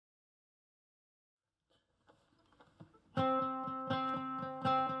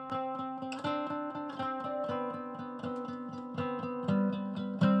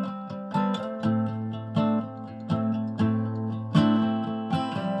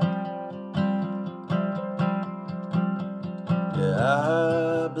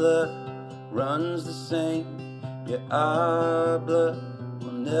blood runs the same. Yeah, our blood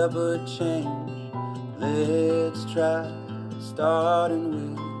will never change. Let's try starting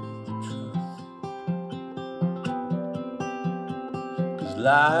with the truth. 'Cause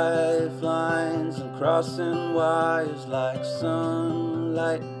lifelines and crossing wires like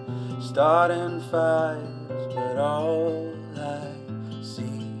sunlight, starting fires, but all I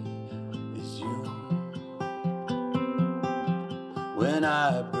see is you. When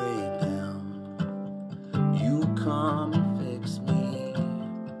I break down, you come and fix me.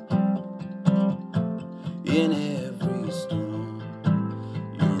 In every storm,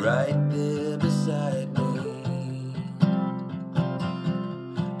 you're right there beside me.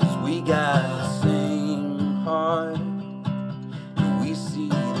 'Cause we got the same heart, and we see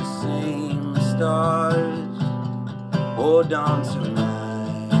the same stars. Hold on to my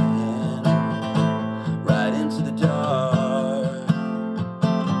hand, right into the dark.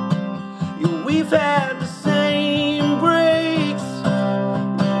 Yeah, we've had the same breaks,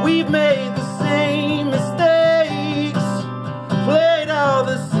 we've made the same mistakes, played all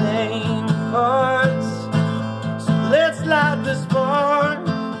the same cards. So let's light the spark.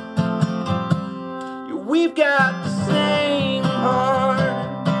 Yeah, we've got the same heart.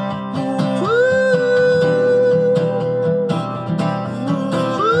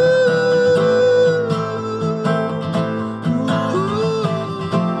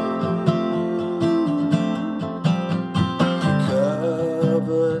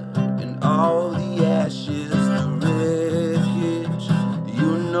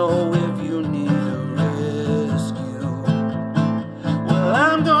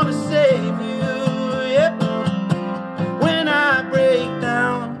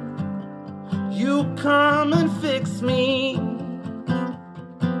 Come and fix me.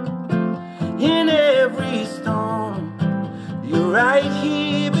 In every storm, you're right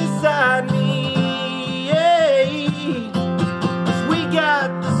here beside me. Yeah. 'Cause we got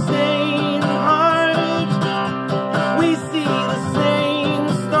the same heart, we see the same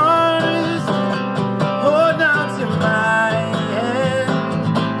stars. Hold on to my hand,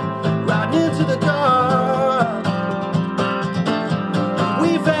 right into the dark.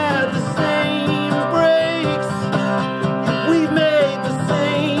 We've had the same breaks, we've made the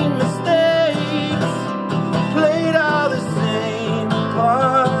same mistakes, played all the same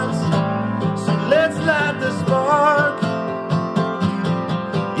parts. So let's light the spark.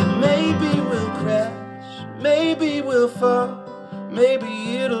 Yeah, maybe we'll crash, maybe we'll fall, maybe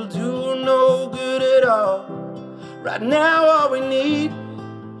it'll do no good at all. Right now all we need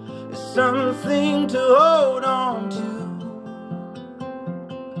is something to hold on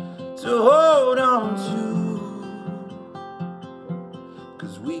to hold on to.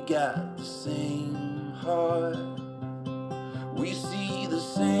 'Cause we got the same heart, we see the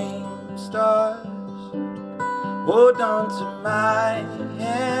same stars. Hold on to my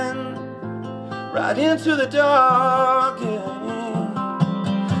hand, right into the dark. Yeah.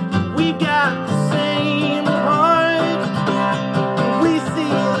 We've got